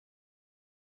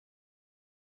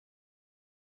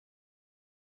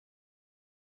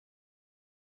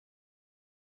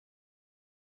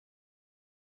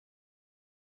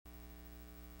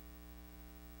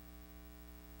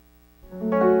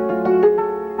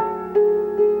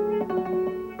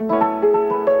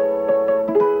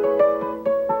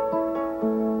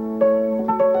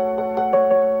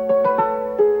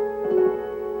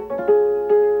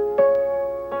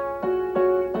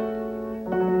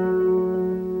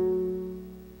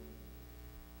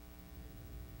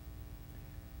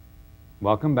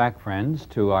Welcome back, friends,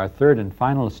 to our third and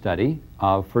final study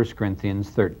of 1 Corinthians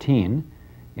 13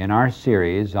 in our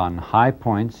series on high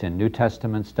points in New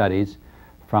Testament studies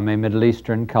from a Middle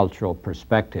Eastern cultural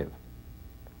perspective.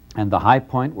 And the high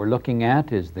point we're looking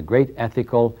at is the great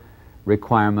ethical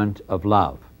requirement of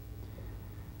love.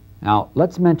 Now,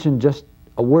 let's mention just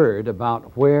a word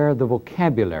about where the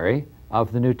vocabulary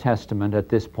of the New Testament at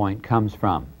this point comes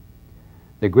from.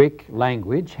 The Greek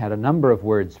language had a number of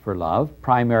words for love.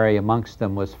 Primary amongst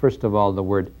them was, first of all, the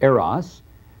word eros,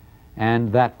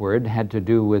 and that word had to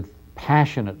do with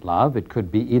passionate love. It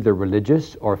could be either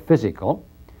religious or physical.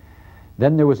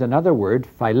 Then there was another word,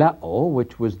 phileo,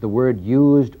 which was the word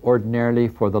used ordinarily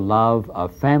for the love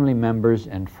of family members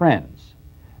and friends.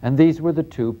 And these were the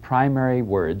two primary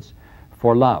words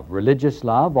for love. Religious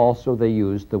love, also they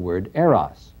used the word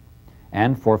eros.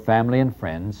 And for family and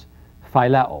friends,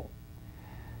 phileo.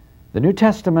 The New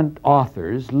Testament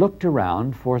authors looked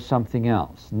around for something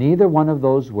else. Neither one of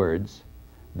those words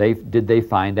did they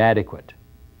find adequate.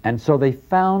 And so they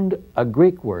found a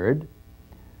Greek word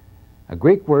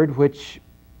which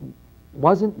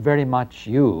wasn't very much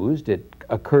used. It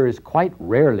occurs quite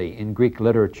rarely in Greek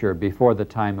literature before the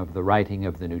time of the writing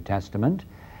of the New Testament,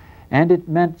 and it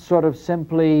meant sort of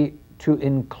simply to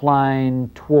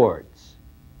incline towards.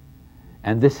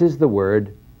 And this is the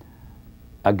word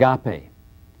agape.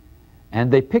 And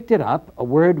they picked it up, a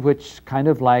word which kind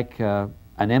of like an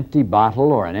empty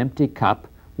bottle or an empty cup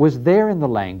was there in the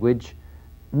language,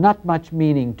 not much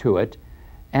meaning to it,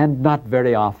 and not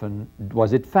very often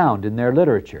was it found in their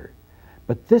literature.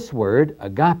 But this word,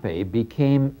 agape,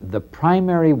 became the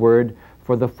primary word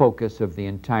for the focus of the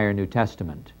entire New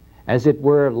Testament. As it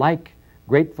were, like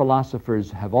great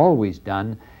philosophers have always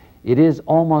done, it is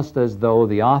almost as though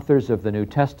the authors of the New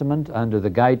Testament, under the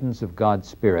guidance of God's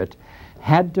Spirit,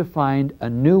 had to find a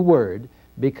new word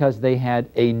because they had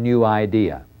a new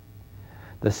idea.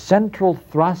 The central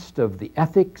thrust of the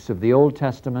ethics of the Old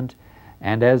Testament,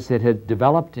 and as it had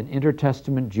developed in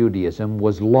intertestament Judaism,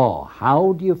 was law.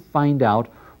 How do you find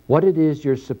out what it is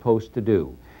you're supposed to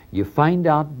do? You find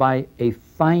out by a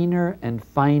finer and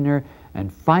finer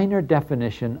and finer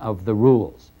definition of the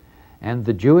rules. And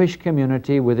the Jewish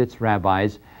community with its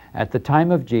rabbis at the time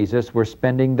of Jesus were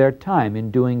spending their time in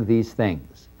doing these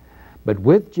things. But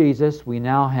with Jesus, we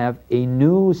now have a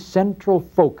new central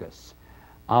focus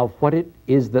of what it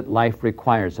is that life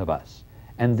requires of us.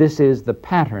 And this is the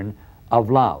pattern of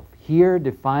love, here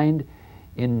defined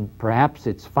in perhaps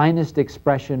its finest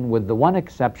expression, with the one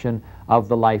exception of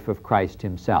the life of Christ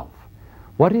himself.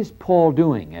 What is Paul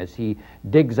doing as he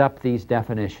digs up these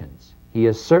definitions? He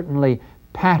is certainly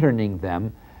patterning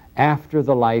them after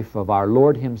the life of our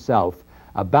Lord himself,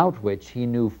 about which he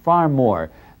knew far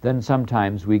more than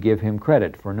sometimes we give him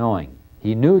credit for knowing.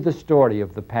 He knew the story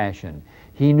of the Passion.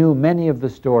 He knew many of the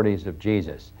stories of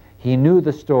Jesus. He knew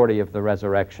the story of the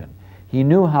resurrection. He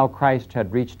knew how Christ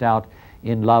had reached out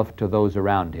in love to those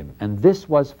around him. And this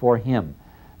was for him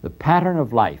the pattern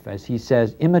of life, as he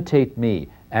says, imitate me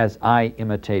as I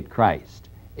imitate Christ.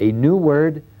 A new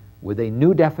word with a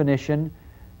new definition,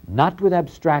 not with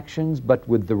abstractions, but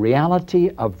with the reality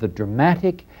of the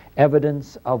dramatic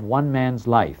evidence of one man's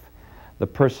life, the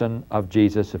person of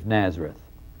Jesus of Nazareth.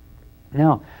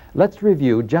 Now, let's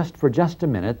review for just a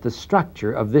minute the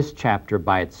structure of this chapter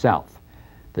by itself.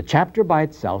 The chapter by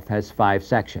itself has 5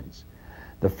 sections.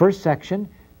 The first section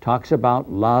talks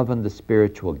about love and the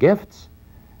spiritual gifts.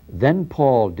 Then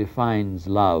Paul defines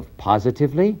love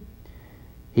positively.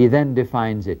 He then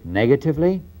defines it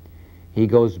negatively. He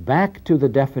goes back to the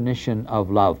definition of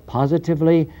love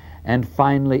positively, and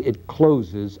finally it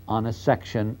closes on a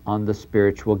section on the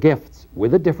spiritual gifts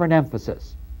with a different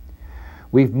emphasis.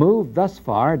 We've moved thus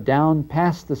far down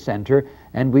past the center,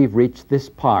 and we've reached this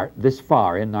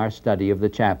far in our study of the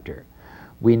chapter.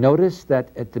 We notice that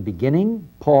at the beginning,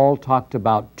 Paul talked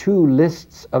about 2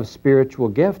 lists of spiritual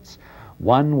gifts.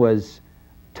 One was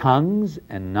tongues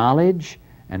and knowledge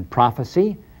and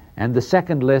prophecy, and the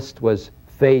second list was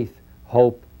faith,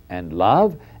 hope, and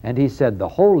love, and he said the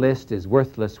whole list is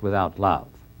worthless without love.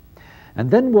 And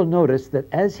then we'll notice that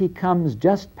as he comes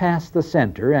just past the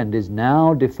center and is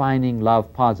now defining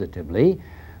love positively,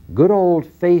 good old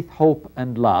faith, hope,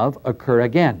 and love occur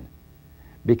again,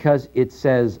 because it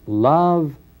says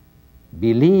love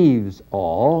believes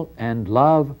all and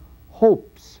love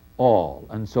hopes all.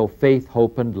 And so faith,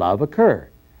 hope, and love occur.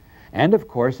 And of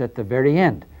course, at the very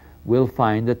end, we'll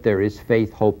find that there is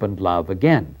faith, hope, and love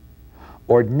again.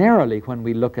 Ordinarily, when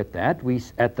we look at that,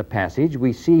 at the passage,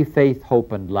 we see faith,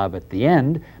 hope, and love at the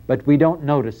end, but we don't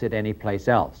notice it anyplace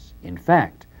else. In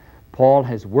fact, Paul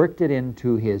has worked it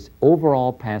into his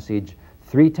overall passage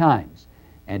 3 times,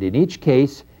 and in each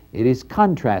case it is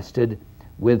contrasted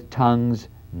with tongues,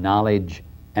 knowledge,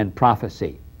 and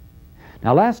prophecy.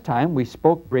 Now, last time we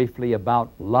spoke briefly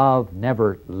about love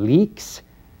never leaks,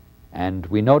 and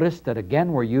we noticed that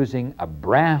again we're using a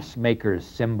brass maker's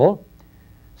symbol.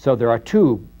 So there are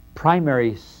two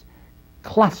primary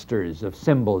clusters of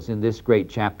symbols in this great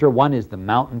chapter. One is the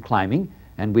mountain climbing,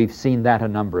 and we've seen that a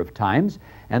number of times,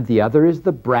 and the other is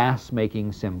the brass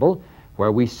making symbol,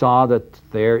 where we saw that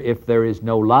if there is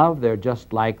no love, they're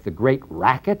just like the great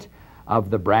racket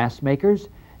of the brass makers.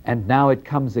 And now it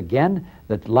comes again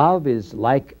that love is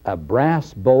like a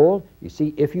brass bowl. You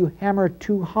see, if you hammer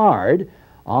too hard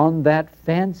on that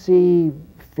fancy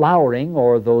flowering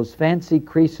or those fancy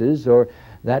creases or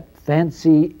that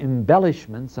fancy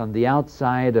embellishments on the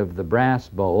outside of the brass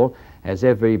bowl, as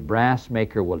every brass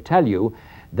maker will tell you,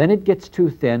 then it gets too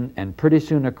thin and pretty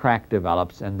soon a crack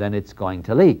develops and then it's going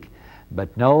to leak.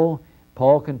 But no,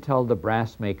 Paul can tell the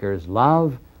brass makers,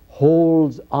 love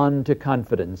holds on to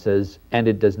confidences and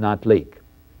it does not leak.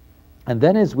 And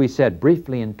then, as we said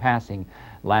briefly in passing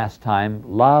last time,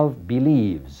 love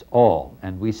believes all.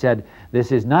 And we said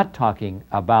this is not talking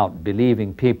about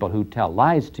believing people who tell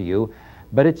lies to you,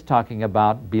 but it's talking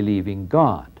about believing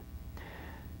God.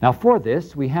 Now, for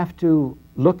this, we have to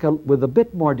look with a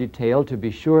bit more detail to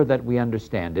be sure that we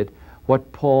understand it,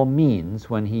 what Paul means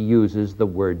when he uses the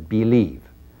word believe.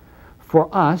 For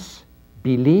us,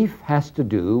 belief has to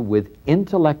do with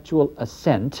intellectual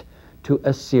assent to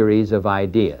a series of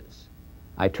ideas.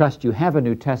 I trust you have a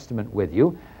New Testament with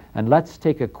you, and let's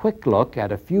take a quick look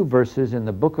at a few verses in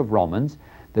the book of Romans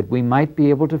that we might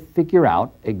be able to figure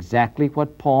out exactly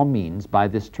what Paul means by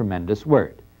this tremendous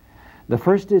word. The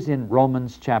first is in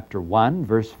Romans chapter 1,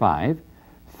 verse 5,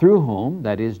 through whom,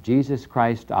 that is Jesus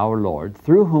Christ our Lord,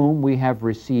 through whom we have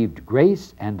received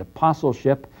grace and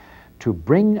apostleship to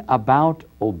bring about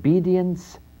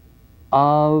obedience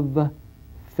of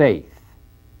faith.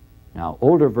 Now,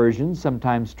 older versions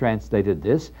sometimes translated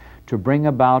this to bring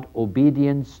about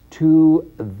obedience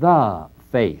to the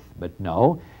faith. But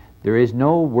no, there is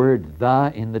no word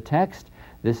the in the text.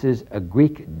 This is a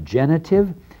Greek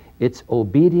genitive. It's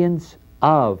obedience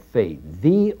of faith,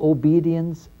 the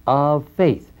obedience of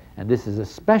faith. And this is a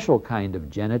special kind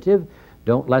of genitive.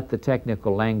 Don't let the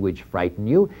technical language frighten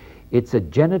you. It's a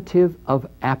genitive of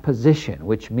apposition,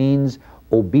 which means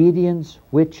obedience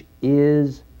which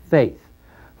is faith.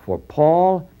 For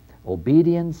Paul,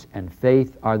 obedience and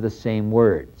faith are the same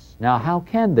words. Now, how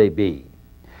can they be?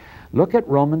 Look at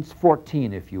Romans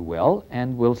 14, if you will,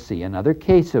 and we'll see another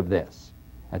case of this.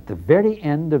 At the very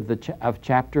end of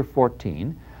chapter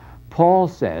 14, Paul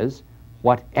says,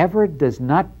 whatever does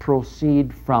not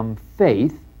proceed from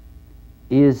faith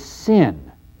is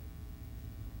sin.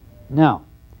 Now,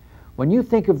 when you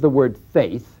think of the word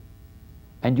faith,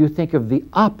 and you think of the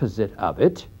opposite of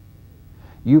it,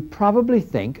 you probably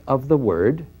think of the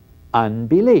word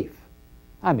unbelief.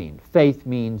 I mean, faith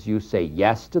means you say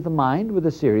yes to the mind with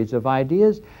a series of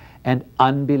ideas, and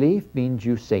unbelief means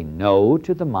you say no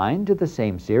to the mind to the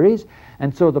same series.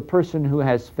 And so the person who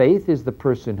has faith is the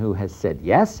person who has said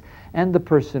yes, and the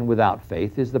person without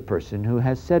faith is the person who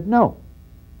has said no.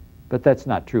 But that's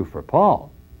not true for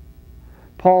Paul.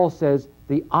 Paul says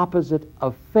the opposite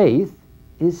of faith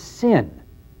is sin.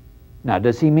 Now,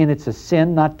 does he mean it's a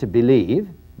sin not to believe?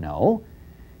 No.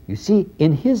 You see,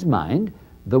 in his mind,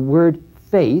 the word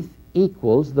faith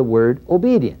equals the word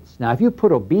obedience. Now, if you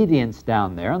put obedience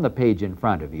down there on the page in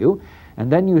front of you,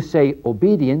 and then you say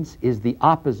obedience is the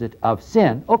opposite of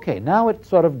sin, okay, now it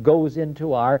sort of goes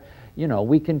into our,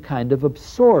 we can kind of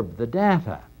absorb the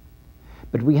data.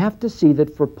 But we have to see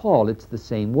that for Paul it's the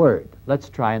same word. Let's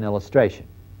try an illustration.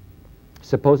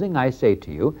 Supposing I say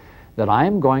to you that I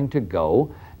am going to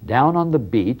go down on the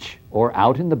beach or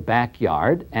out in the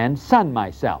backyard and sun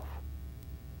myself.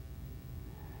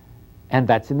 And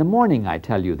that's in the morning, I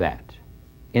tell you that.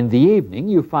 In the evening,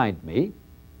 you find me,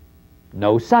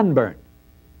 no sunburn.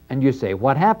 And you say,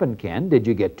 what happened, Ken? Did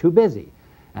you get too busy?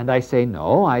 And I say,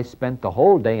 no, I spent the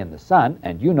whole day in the sun,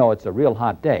 and you know it's a real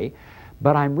hot day,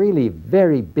 but I'm really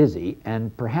very busy,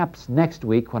 and perhaps next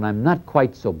week when I'm not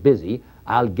quite so busy,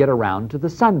 I'll get around to the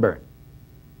sunburn.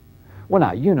 Well,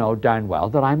 now, you know darn well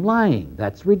that I'm lying.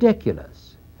 That's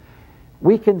ridiculous.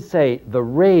 We can say the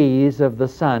rays of the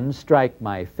sun strike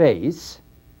my face.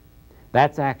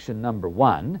 That's action number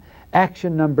one.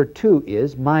 Action number two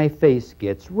is my face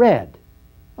gets red.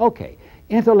 Okay,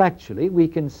 intellectually we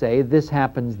can say this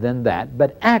happens then that,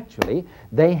 but actually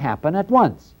they happen at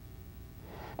once.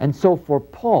 And so for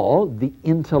Paul, the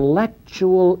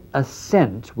intellectual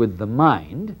assent with the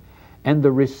mind and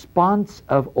the response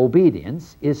of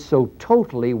obedience is so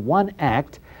totally one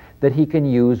act that he can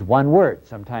use one word.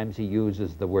 Sometimes he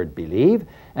uses the word believe,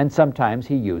 and sometimes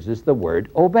he uses the word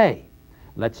obey.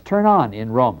 Let's turn on in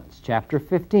Romans chapter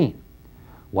 15.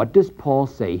 What does Paul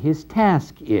say his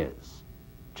task is?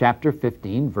 Chapter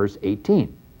 15, verse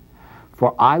 18.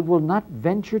 For I will not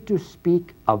venture to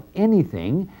speak of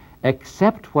anything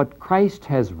except what Christ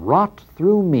has wrought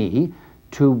through me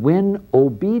to win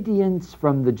obedience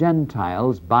from the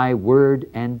Gentiles by word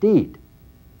and deed.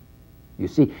 You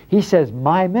see, he says,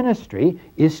 my ministry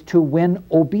is to win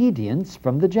obedience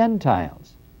from the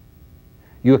Gentiles.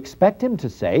 You expect him to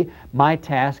say, my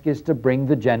task is to bring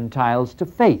the Gentiles to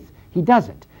faith. He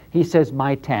doesn't. He says,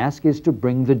 my task is to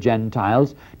bring the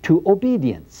Gentiles to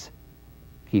obedience.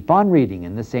 Keep on reading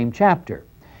in the same chapter.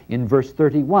 In verse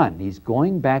 31, he's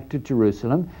going back to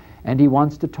Jerusalem, and he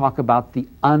wants to talk about the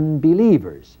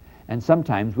unbelievers. And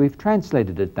sometimes we've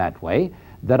translated it that way,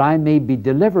 that I may be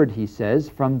delivered, he says,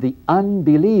 from the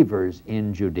unbelievers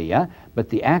in Judea. But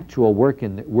the actual word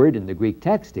in the Greek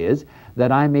text is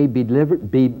that I may be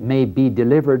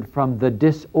delivered from the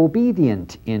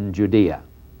disobedient in Judea.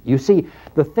 You see,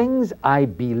 the things I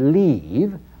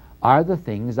believe are the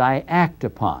things I act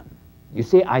upon. You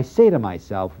see, I say to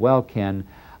myself, well, Ken,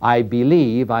 I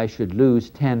believe I should lose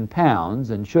 10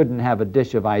 pounds and shouldn't have a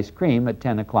dish of ice cream at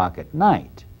 10 o'clock at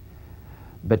night.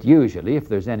 But usually, if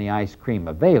there's any ice cream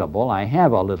available, I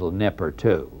have a little nip or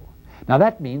two. Now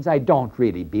that means I don't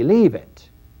really believe it.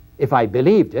 If I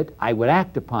believed it, I would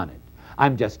act upon it.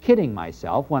 I'm just kidding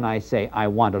myself when I say I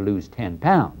want to lose 10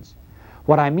 pounds.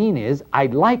 What I mean is,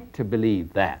 I'd like to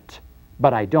believe that,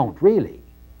 but I don't really.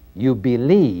 You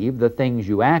believe the things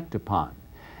you act upon,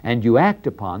 and you act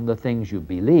upon the things you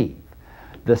believe.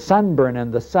 The sunburn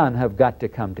and the sun have got to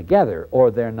come together,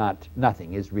 or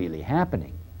nothing is really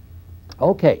happening.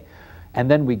 Okay, and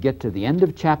then we get to the end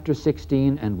of chapter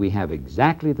 16, and we have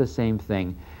exactly the same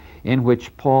thing, in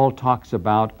which Paul talks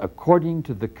about, according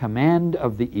to the command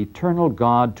of the eternal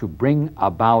God, to bring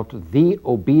about the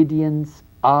obedience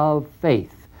of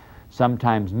faith,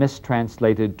 sometimes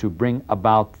mistranslated to bring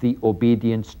about the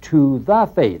obedience to the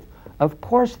faith. Of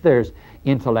course there's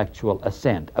intellectual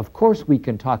assent. Of course we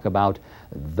can talk about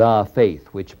the faith,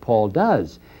 which Paul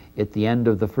does at the end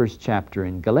of the first chapter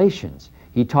in Galatians.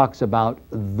 He talks about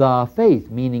the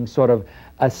faith, meaning sort of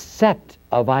a set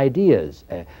of ideas,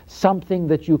 something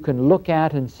that you can look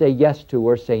at and say yes to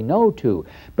or say no to.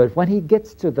 But when he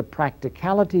gets to the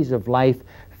practicalities of life,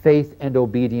 faith and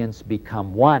obedience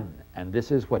become one. And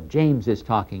this is what James is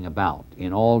talking about.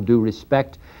 In all due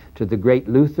respect to the great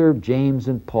Luther, James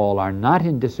and Paul are not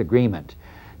in disagreement.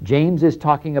 James is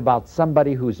talking about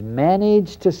somebody who's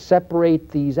managed to separate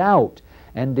these out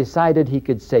and decided he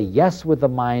could say yes with the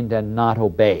mind and not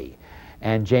obey.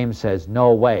 And James says,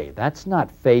 no way, that's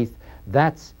not faith,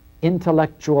 that's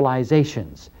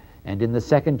intellectualizations. And in the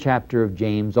second chapter of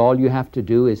James, all you have to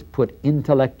do is put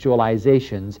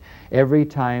intellectualizations every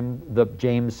time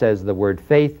James says the word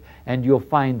faith, and you'll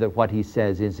find that what he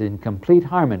says is in complete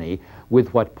harmony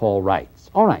with what Paul writes.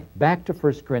 All right, back to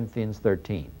 1 Corinthians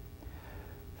 13.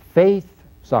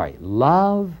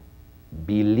 Love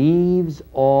believes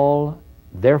all,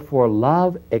 therefore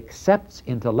love accepts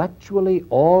intellectually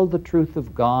all the truth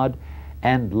of God,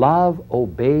 and love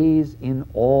obeys in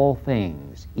all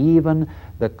things, even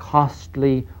the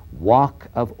costly walk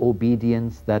of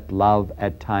obedience that love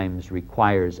at times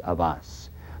requires of us.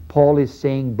 Paul is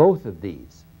saying both of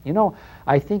these. You know,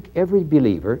 I think every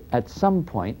believer at some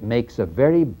point makes a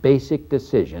very basic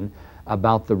decision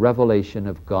about the revelation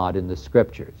of God in the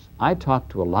Scriptures. I talk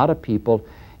to a lot of people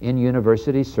in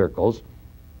university circles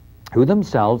who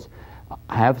themselves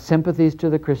have sympathies to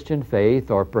the Christian faith,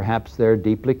 or perhaps they're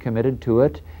deeply committed to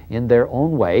it in their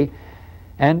own way.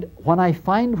 And when I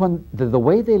find the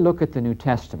way they look at the New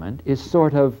Testament is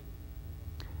sort of,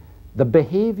 the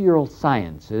behavioral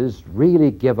sciences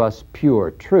really give us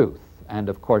pure truth. And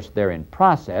of course they're in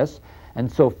process, and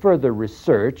so further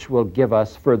research will give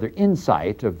us further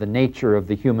insight of the nature of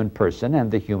the human person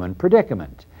and the human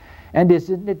predicament. And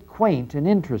isn't it quaint and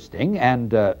interesting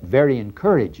and very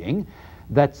encouraging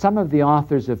that some of the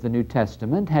authors of the New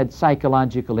Testament had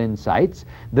psychological insights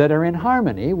that are in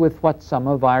harmony with what some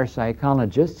of our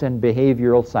psychologists and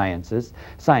behavioral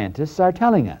scientists are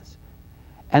telling us.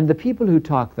 And the people who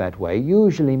talk that way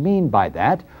usually mean by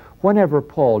that, whenever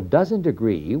Paul doesn't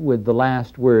agree with the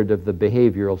last word of the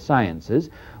behavioral sciences,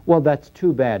 well, that's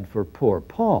too bad for poor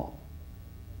Paul.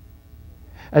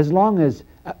 As long as,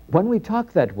 when we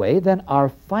talk that way, then our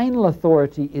final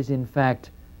authority is in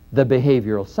fact the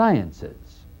behavioral sciences.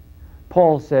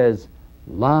 Paul says,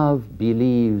 love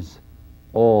believes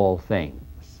all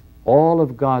things. All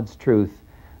of God's truth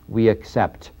we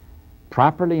accept,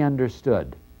 properly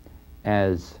understood.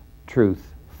 as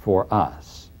truth for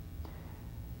us.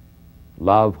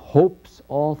 Love hopes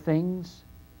all things,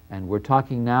 and we're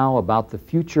talking now about the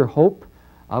future hope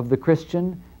of the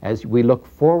Christian as we look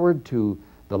forward to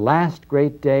the last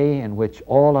great day in which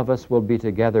all of us will be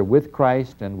together with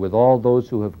Christ and with all those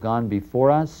who have gone before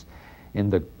us in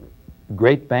the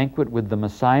great banquet with the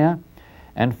Messiah.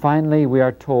 And finally, we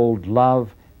are told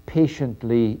love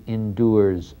patiently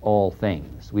endures all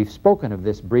things. We've spoken of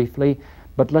this briefly,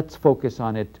 but let's focus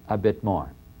on it a bit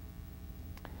more.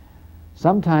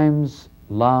 Sometimes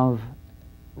love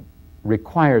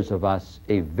requires of us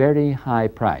a very high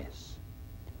price.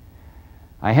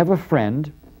 I have a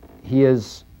friend. He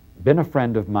has been a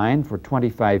friend of mine for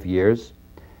 25 years,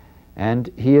 and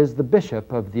he is the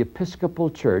bishop of the Episcopal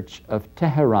Church of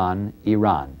Tehran,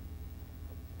 Iran.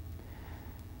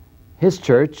 His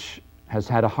church has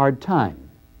had a hard time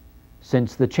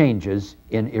since the changes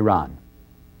in Iran.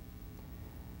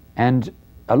 And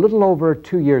a little over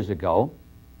 2 years ago,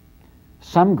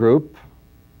 some group,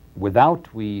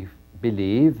 without, we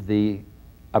believe, the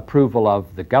approval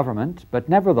of the government, but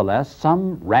nevertheless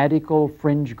some radical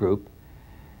fringe group,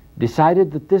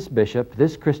 decided that this bishop,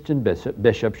 this Christian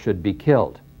bishop, should be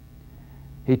killed.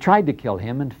 He tried to kill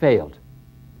him and failed.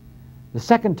 The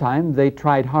second time they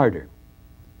tried harder.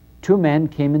 2 men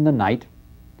came in the night.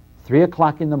 3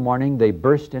 o'clock in the morning they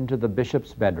burst into the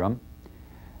bishop's bedroom.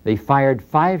 They fired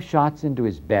 5 shots into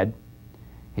his bed.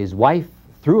 His wife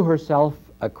threw herself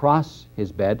across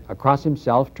his bed, across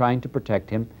himself, trying to protect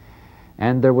him,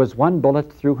 and there was 1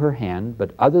 bullet through her hand,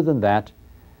 but other than that,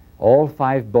 all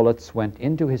 5 bullets went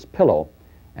into his pillow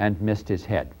and missed his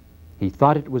head. He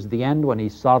thought it was the end when he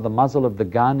saw the muzzle of the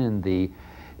gun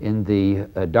in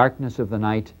the darkness of the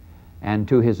night, and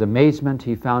to his amazement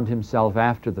he found himself,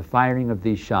 after the firing of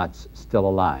these shots, still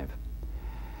alive.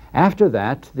 After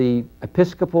that, the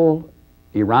Episcopal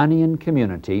Iranian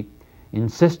community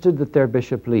insisted that their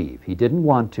bishop leave. He didn't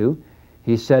want to.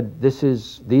 He said,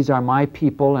 these are my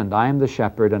people and I am the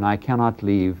shepherd and I cannot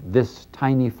leave this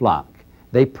tiny flock.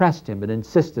 They pressed him and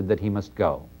insisted that he must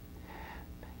go.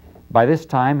 By this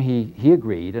time he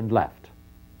agreed and left.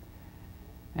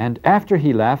 And after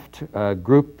he left, a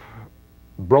group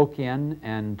broke in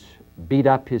and beat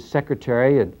up his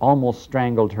secretary and almost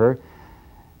strangled her,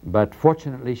 but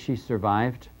fortunately she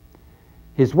survived.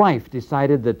 His wife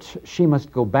decided that she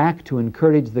must go back to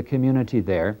encourage the community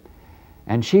there,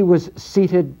 and she was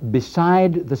seated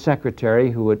beside the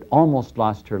secretary who had almost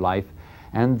lost her life,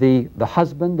 and the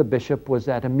husband, the bishop, was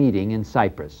at a meeting in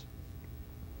Cyprus.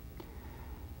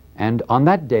 And on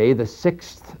that day, the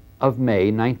 6th of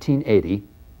May, 1980,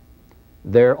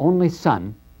 their only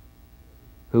son,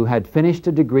 who had finished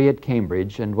a degree at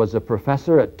Cambridge and was a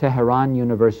professor at Tehran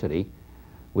University,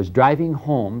 was driving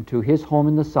home to his home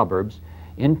in the suburbs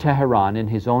in Tehran in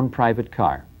his own private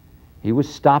car. He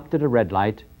was stopped at a red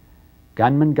light.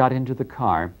 Gunmen got into the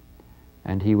car,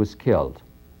 and he was killed.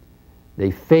 They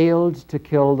failed to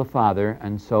kill the father,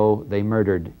 and so they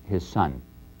murdered his son.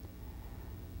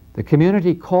 The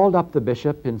community called up the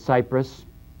bishop in Cyprus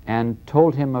and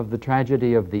told him of the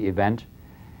tragedy of the event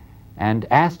and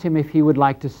asked him if he would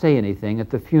like to say anything at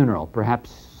the funeral, perhaps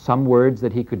some words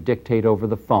that he could dictate over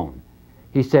the phone.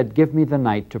 He said, "Give me the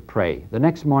night to pray." The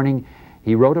next morning,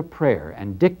 he wrote a prayer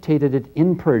and dictated it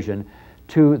in Persian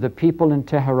to the people in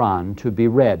Tehran to be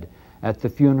read at the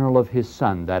funeral of his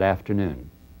son that afternoon.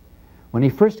 When he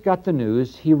first got the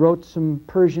news, he wrote some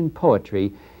Persian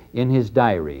poetry in his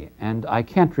diary, and I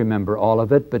can't remember all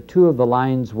of it, but 2 of the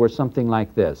lines were something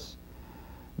like this: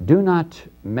 "Do not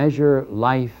measure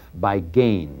life by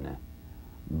gain,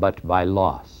 but by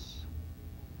loss.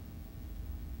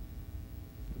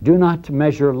 Do not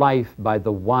measure life by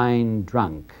the wine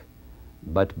drunk,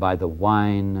 but by the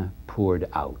wine poured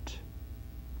out."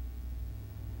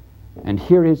 And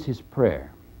here is his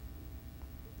prayer.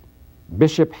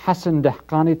 Bishop Hassan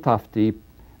Dehqani Tafti,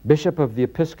 Bishop of the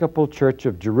Episcopal Church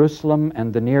of Jerusalem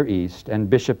and the Near East, and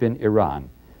Bishop in Iran,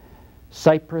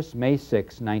 Cyprus, May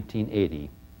 6, 1980.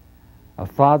 A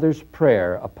father's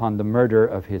prayer upon the murder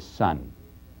of his son.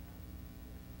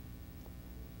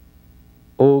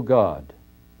 O God,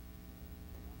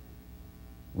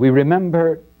 we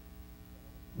remember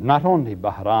not only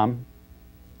Bahram,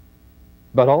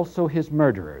 but also his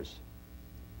murderers.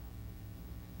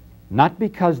 Not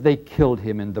because they killed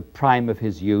him in the prime of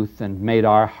his youth and made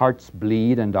our hearts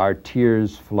bleed and our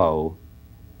tears flow.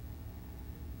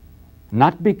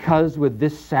 Not because with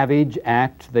this savage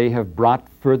act they have brought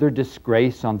further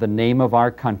disgrace on the name of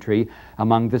our country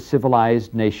among the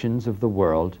civilized nations of the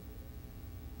world,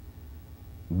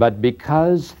 but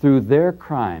because through their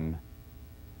crime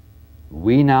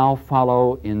we now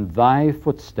follow in thy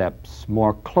footsteps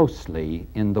more closely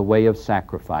in the way of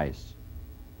sacrifice.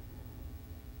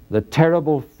 The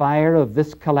terrible fire of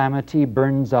this calamity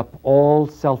burns up all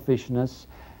selfishness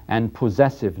and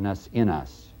possessiveness in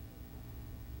us.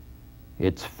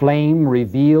 Its flame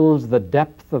reveals the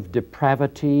depth of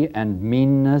depravity and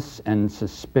meanness and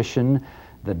suspicion,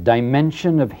 the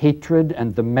dimension of hatred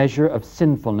and the measure of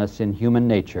sinfulness in human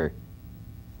nature.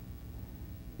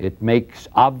 It makes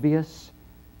obvious,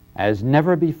 as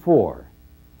never before,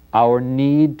 our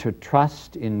need to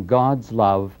trust in God's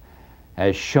love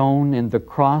as shown in the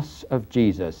cross of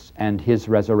Jesus and his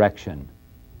resurrection.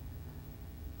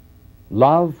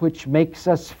 Love which makes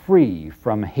us free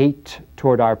from hate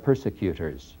toward our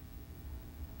persecutors.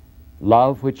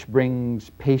 Love which brings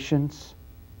patience,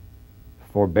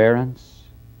 forbearance,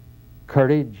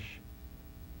 courage,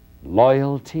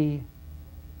 loyalty,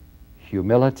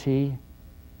 humility,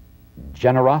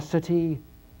 generosity,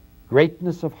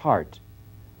 greatness of heart.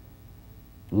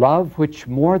 Love which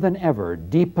more than ever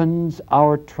deepens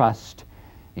our trust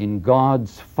in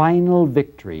God's final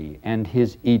victory and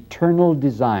his eternal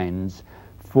designs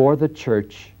for the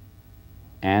church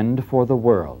and for the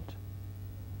world.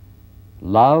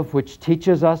 Love which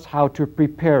teaches us how to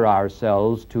prepare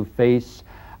ourselves to face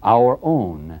our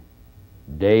own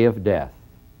day of death.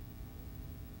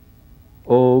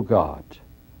 O God,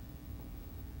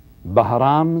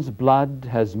 Bahram's blood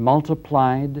has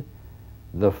multiplied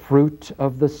the fruit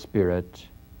of the Spirit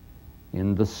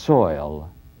in the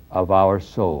soil of our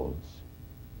souls.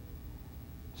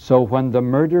 So when the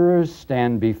murderers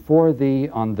stand before thee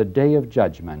on the day of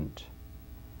judgment,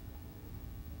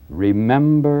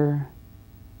 remember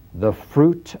the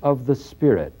fruit of the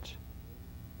Spirit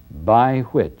by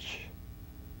which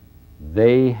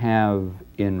they have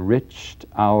enriched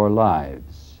our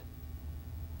lives,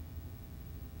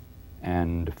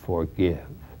 and forgive.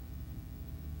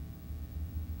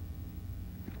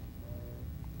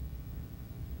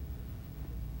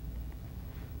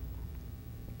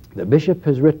 The bishop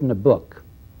has written a book.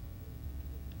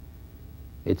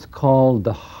 It's called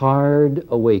The Hard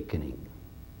Awakening.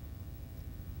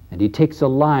 And he takes a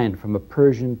line from a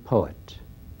Persian poet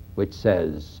which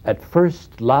says, "At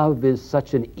first love is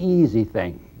such an easy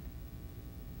thing,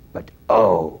 but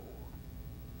oh,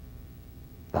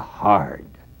 the hard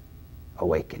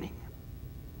awakening."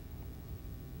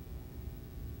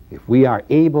 If we are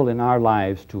able in our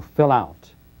lives to fill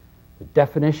out the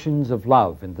definitions of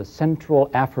love in the central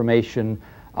affirmation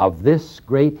of this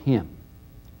great hymn,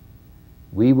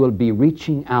 we will be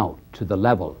reaching out to the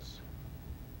levels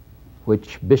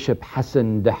which Bishop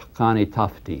Hassan Dehqani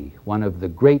Tafti, one of the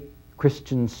great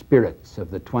Christian spirits of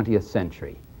the 20th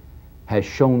century, has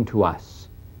shown to us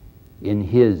in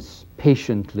his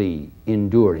patiently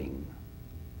enduring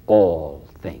all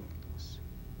things.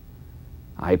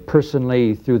 I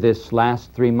personally, through this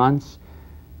last 3 months,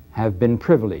 have been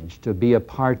privileged to be a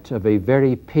part of a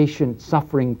very patient,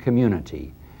 suffering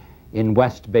community in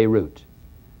West Beirut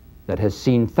that has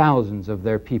seen thousands of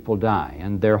their people die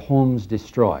and their homes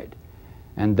destroyed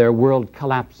and their world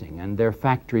collapsing and their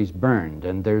factories burned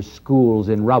and their schools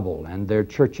in rubble and their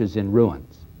churches in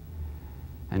ruins.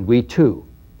 And we too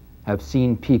have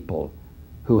seen people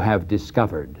who have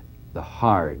discovered the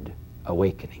hard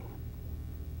awakening.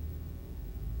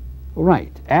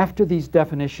 Right, after these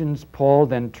definitions, Paul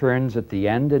then turns at the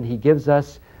end and he gives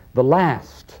us the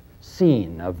last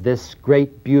scene of this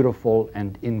great, beautiful,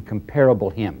 and incomparable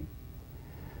hymn.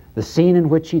 The scene in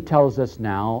which he tells us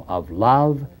now of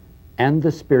love and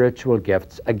the spiritual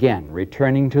gifts, again,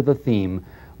 returning to the theme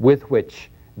with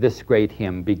which this great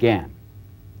hymn began.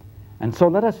 And so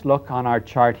let us look on our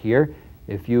chart here.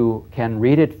 If you can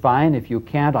read it, fine. If you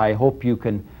can't, I hope you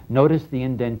can notice the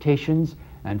indentations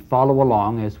and follow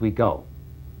along as we go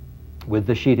with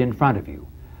the sheet in front of you.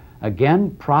 Again,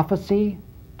 prophecy,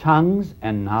 tongues,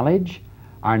 and knowledge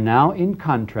are now in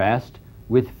contrast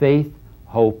with faith,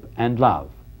 hope, and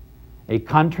love. A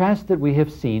contrast that we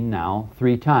have seen now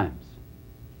 3 times.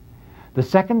 The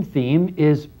second theme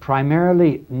is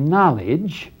primarily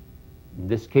knowledge, in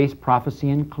this case prophecy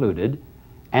included,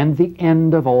 and the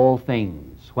end of all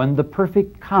things. When the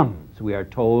perfect comes, we are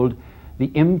told,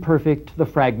 the imperfect, the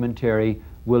fragmentary,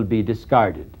 will be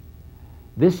discarded.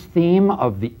 This theme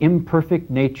of the imperfect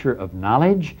nature of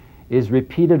knowledge is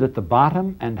repeated at the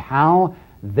bottom, and how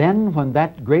then, when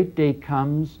that great day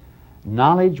comes,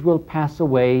 knowledge will pass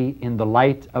away in the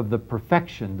light of the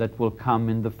perfection that will come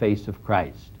in the face of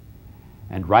Christ.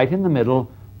 And right in the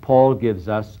middle, Paul gives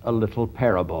us a little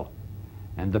parable.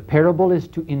 And the parable is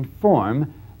to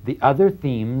inform the other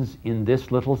themes in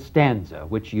this little stanza,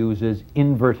 which uses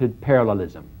inverted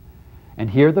parallelism. And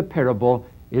here the parable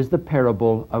is the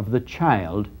parable of the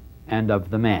child and of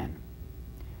the man.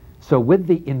 So with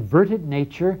the inverted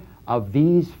nature of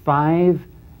these 5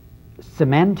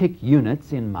 semantic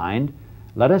units in mind,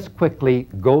 let us quickly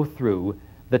go through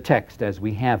the text as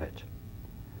we have it.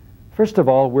 First of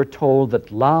all, we're told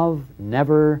that love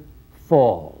never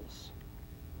falls.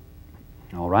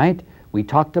 All right? We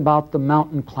talked about the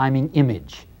mountain climbing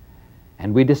image,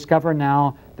 and we discover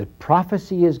now that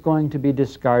prophecy is going to be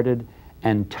discarded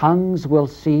and tongues will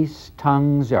cease.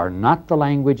 Tongues are not the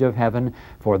language of heaven,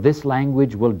 for this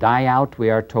language will die out, we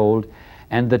are told,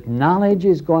 and that knowledge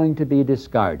is going to be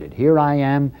discarded. Here I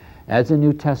am as a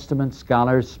New Testament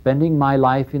scholar, spending my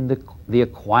life in the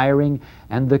acquiring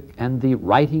and the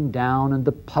writing down and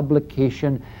the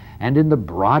publication and in the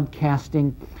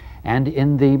broadcasting and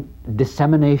in the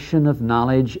dissemination of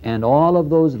knowledge, and all of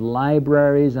those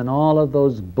libraries and all of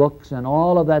those books and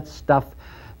all of that stuff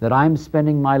that I'm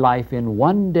spending my life in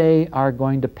one day are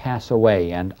going to pass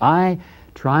away. And I,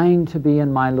 trying to be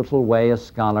in my little way a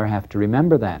scholar, have to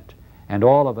remember that. And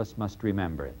all of us must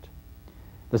remember it.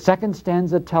 The second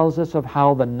stanza tells us of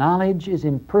how the knowledge is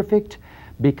imperfect,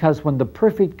 because when the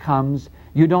perfect comes,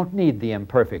 you don't need the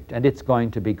imperfect, and it's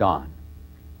going to be gone.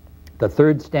 The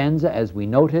third stanza, as we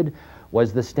noted,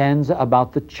 was the stanza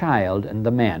about the child and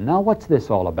the man. Now, what's this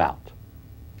all about?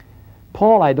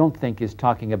 Paul, I don't think, is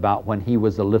talking about when he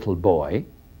was a little boy.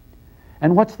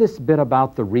 And what's this bit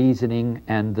about the reasoning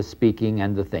and the speaking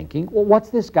and the thinking? Well, what's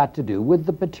this got to do with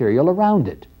the material around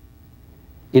it?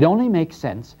 It only makes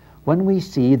sense when we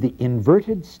see the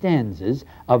inverted stanzas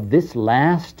of this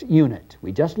last unit.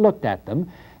 We just looked at them,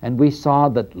 and we saw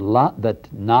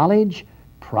that knowledge,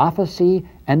 prophecy,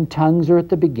 and tongues are at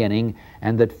the beginning,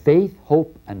 and that faith,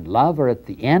 hope, and love are at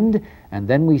the end. And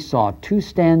then we saw 2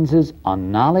 stanzas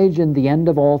on knowledge and the end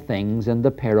of all things, and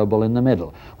the parable in the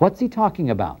middle. What's he talking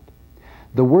about?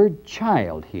 The word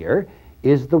child here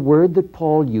is the word that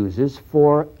Paul uses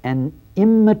for an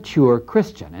immature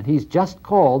Christian, and he's just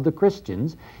called the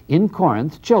Christians in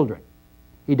Corinth children.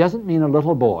 He doesn't mean a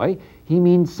little boy. He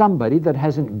means somebody that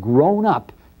hasn't grown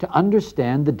up to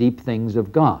understand the deep things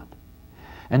of God.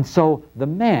 And so the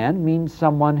man means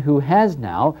someone who has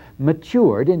now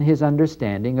matured in his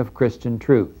understanding of Christian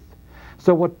truth.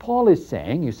 So what Paul is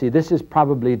saying, you see, this is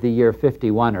probably the year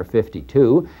 51 or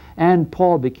 52, and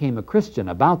Paul became a Christian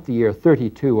about the year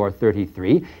 32 or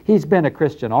 33. He's been a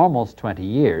Christian almost 20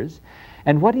 years.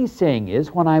 And what he's saying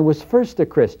is, when I was first a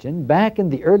Christian, back in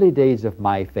the early days of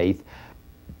my faith,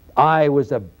 I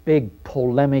was a big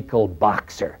polemical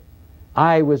boxer.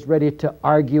 I was ready to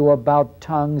argue about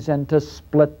tongues and to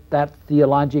split that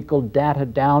theological data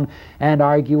down and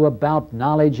argue about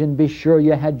knowledge and be sure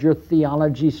you had your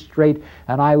theology straight,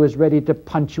 and I was ready to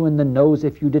punch you in the nose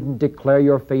if you didn't declare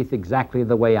your faith exactly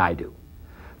the way I do.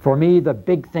 For me, the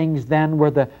big things then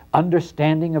were the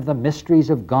understanding of the mysteries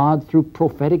of God through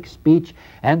prophetic speech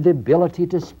and the ability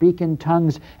to speak in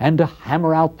tongues and to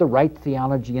hammer out the right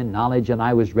theology and knowledge, and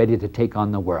I was ready to take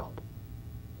on the world.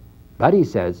 But he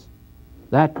says,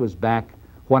 that was back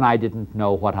when I didn't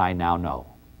know what I now know.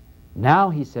 Now,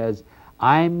 he says,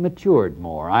 I'm matured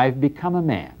more. I've become a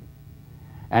man.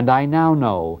 And I now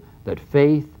know that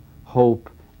faith, hope,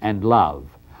 and love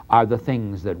are the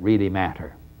things that really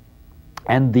matter.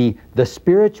 And the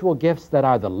spiritual gifts that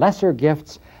are the lesser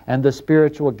gifts and the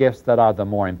spiritual gifts that are the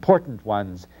more important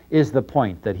ones is the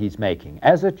point that he's making.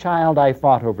 As a child, I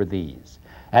fought over these.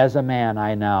 As a man,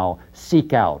 I now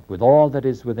seek out with all that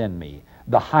is within me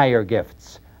the higher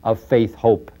gifts of faith,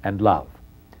 hope, and love.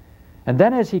 And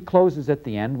then as he closes at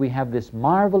the end, we have this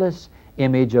marvelous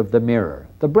image of the mirror.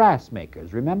 The brass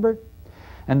makers, remember?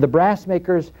 And the brass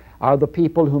makers are the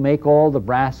people who make all the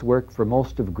brass work for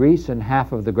most of Greece and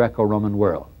half of the Greco-Roman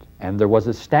world. And there was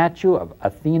a statue of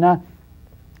Athena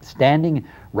standing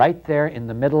right there in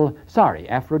the middle,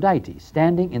 Aphrodite,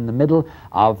 standing in the middle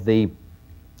of the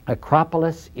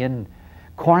Acropolis in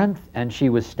Corinth, and she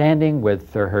was standing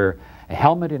with her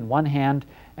helmet in one hand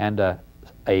and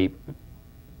a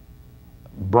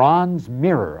bronze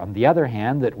mirror on the other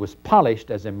hand that was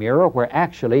polished as a mirror, where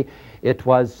actually it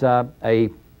was a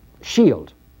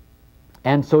shield.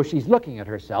 And so she's looking at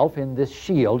herself in this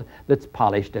shield that's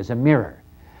polished as a mirror.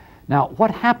 Now,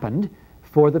 what happened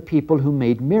for the people who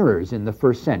made mirrors in the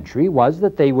first century was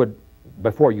that they would,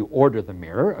 before you order the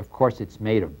mirror, of course it's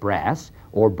made of brass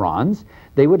or bronze,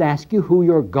 they would ask you who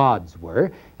your gods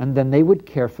were, and then they would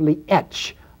carefully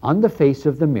etch on the face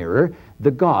of the mirror the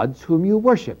gods whom you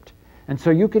worshipped. And so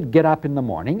you could get up in the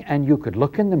morning and you could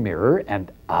look in the mirror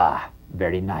and,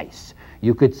 very nice.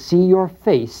 You could see your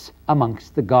face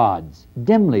amongst the gods.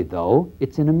 Dimly, though,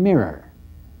 it's in a mirror.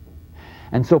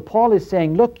 And so Paul is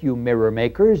saying, look, you mirror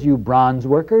makers, you bronze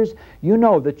workers, you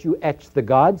know that you etch the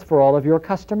gods for all of your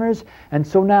customers. And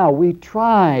so now we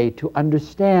try to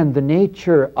understand the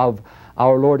nature of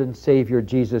our Lord and Savior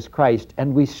Jesus Christ,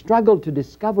 and we struggle to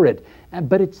discover it.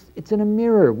 But it's in a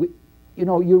mirror.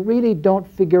 You really don't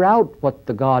figure out what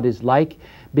the God is like,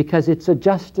 because it's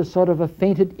just a sort of a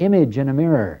fainted image in a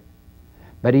mirror.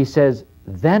 But he says,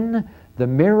 then the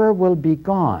mirror will be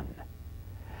gone,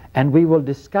 and we will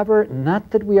discover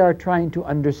not that we are trying to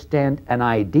understand an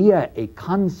idea, a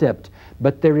concept,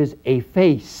 but there is a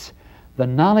face. The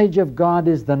knowledge of God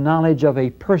is the knowledge of a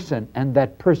person, and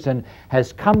that person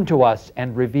has come to us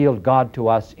and revealed God to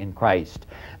us in Christ.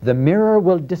 The mirror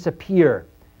will disappear,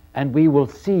 and we will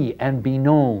see and be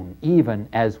known even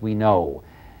as we know.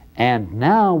 And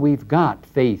now we've got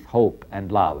faith, hope,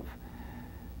 and love.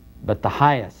 But the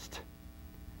highest,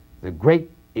 the great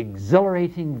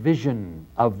exhilarating vision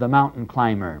of the mountain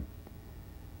climber,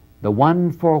 the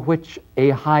one for which a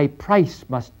high price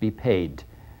must be paid,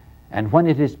 and when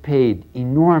it is paid,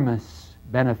 enormous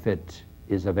benefit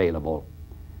is available.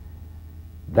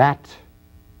 That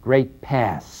great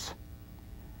pass,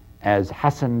 as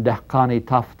Hassan Dehqani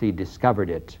Tafti discovered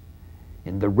it,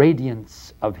 in the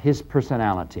radiance of his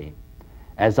personality,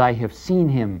 as I have seen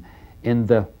him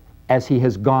as he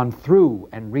has gone through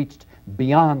and reached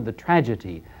beyond the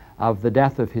tragedy of the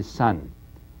death of his son.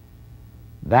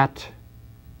 That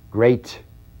great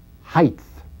height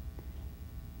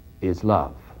is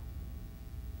love.